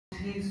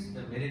practice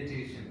the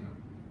meditation,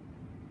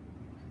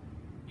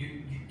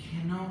 you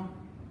cannot,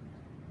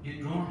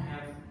 you don't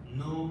have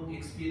no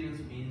experience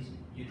means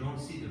you don't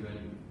see the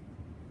value.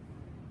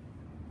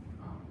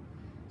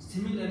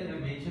 Similarly, I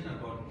mentioned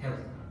about health.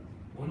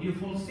 When you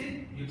fall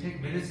sick, you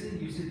take medicine,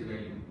 you see the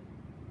value.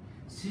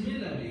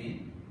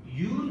 Similarly,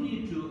 you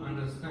need to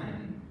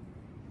understand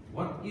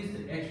what is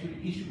the actual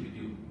issue with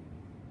you.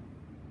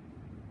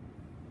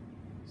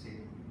 See,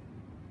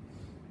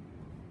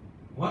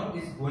 what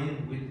is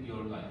going with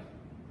your life?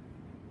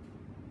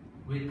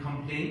 We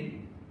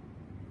complain,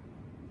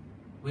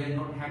 we are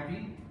not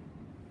happy,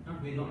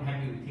 we are not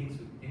happy with things.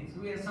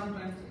 We are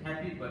sometimes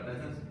happy, but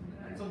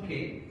it's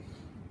okay.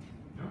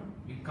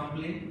 We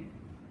complain,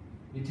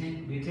 we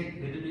take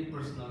a little bit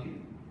personally,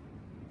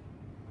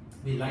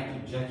 we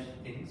like to judge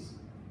things,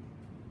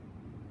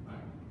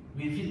 right?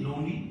 We feel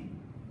lonely.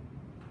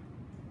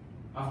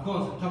 Of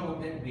course, on top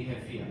of that, we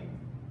have fear.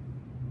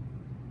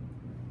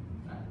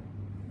 Right?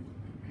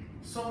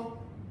 So,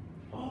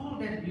 all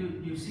that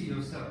you see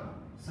yourself,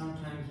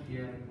 sometimes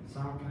fear,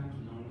 sometimes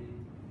lonely,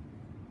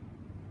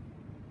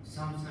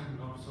 sometimes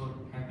not so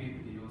happy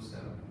with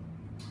yourself.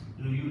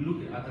 You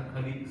look at other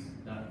colleagues,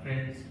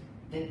 friends,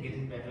 they're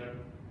getting better,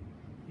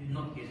 you're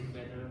not getting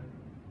better.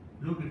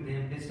 Look at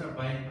them, they start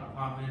buying an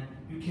apartment,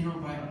 you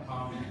cannot buy an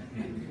apartment.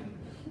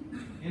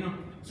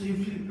 So you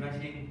feel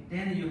grudging.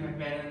 Then you have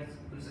parents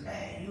who say,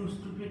 hey, you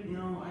stupid,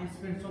 I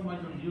spent so much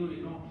on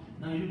you,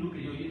 now you look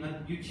at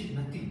you achieve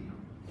nothing.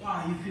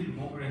 Wow, you feel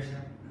more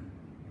pressure.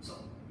 So,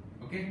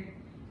 okay?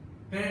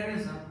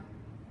 Parents,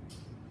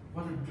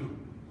 what to do?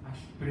 I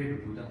should pray to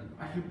Buddha.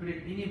 I should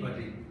pray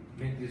anybody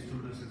make these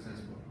children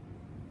successful.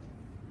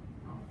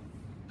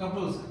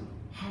 Couples,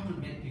 how to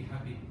make me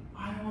happy?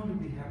 I want to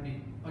be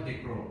happy, but they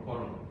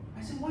quarrel.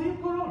 I said, why you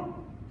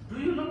quarrel? Do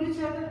you love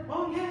each other?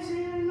 Oh yes,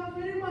 I love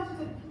very much. I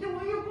said, then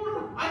why you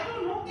quarrel? I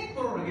don't know, they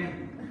quarrel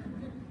again.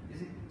 You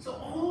see? So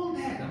all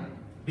that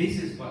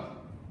basis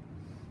what?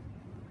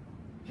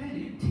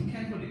 Really, think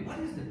carefully. What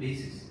is the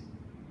basis?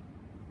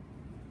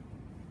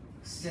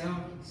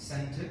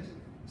 Self-centered,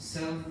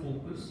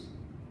 self-focused.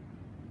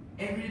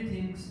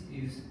 Everything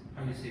is,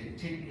 how you say,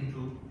 take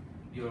into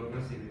your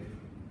perspective.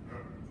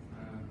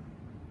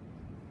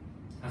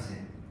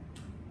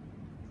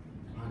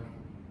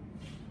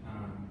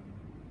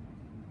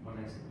 What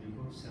I said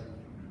before,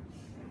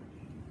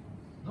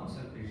 not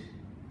selfish,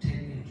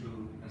 take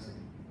into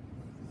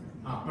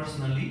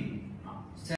personally,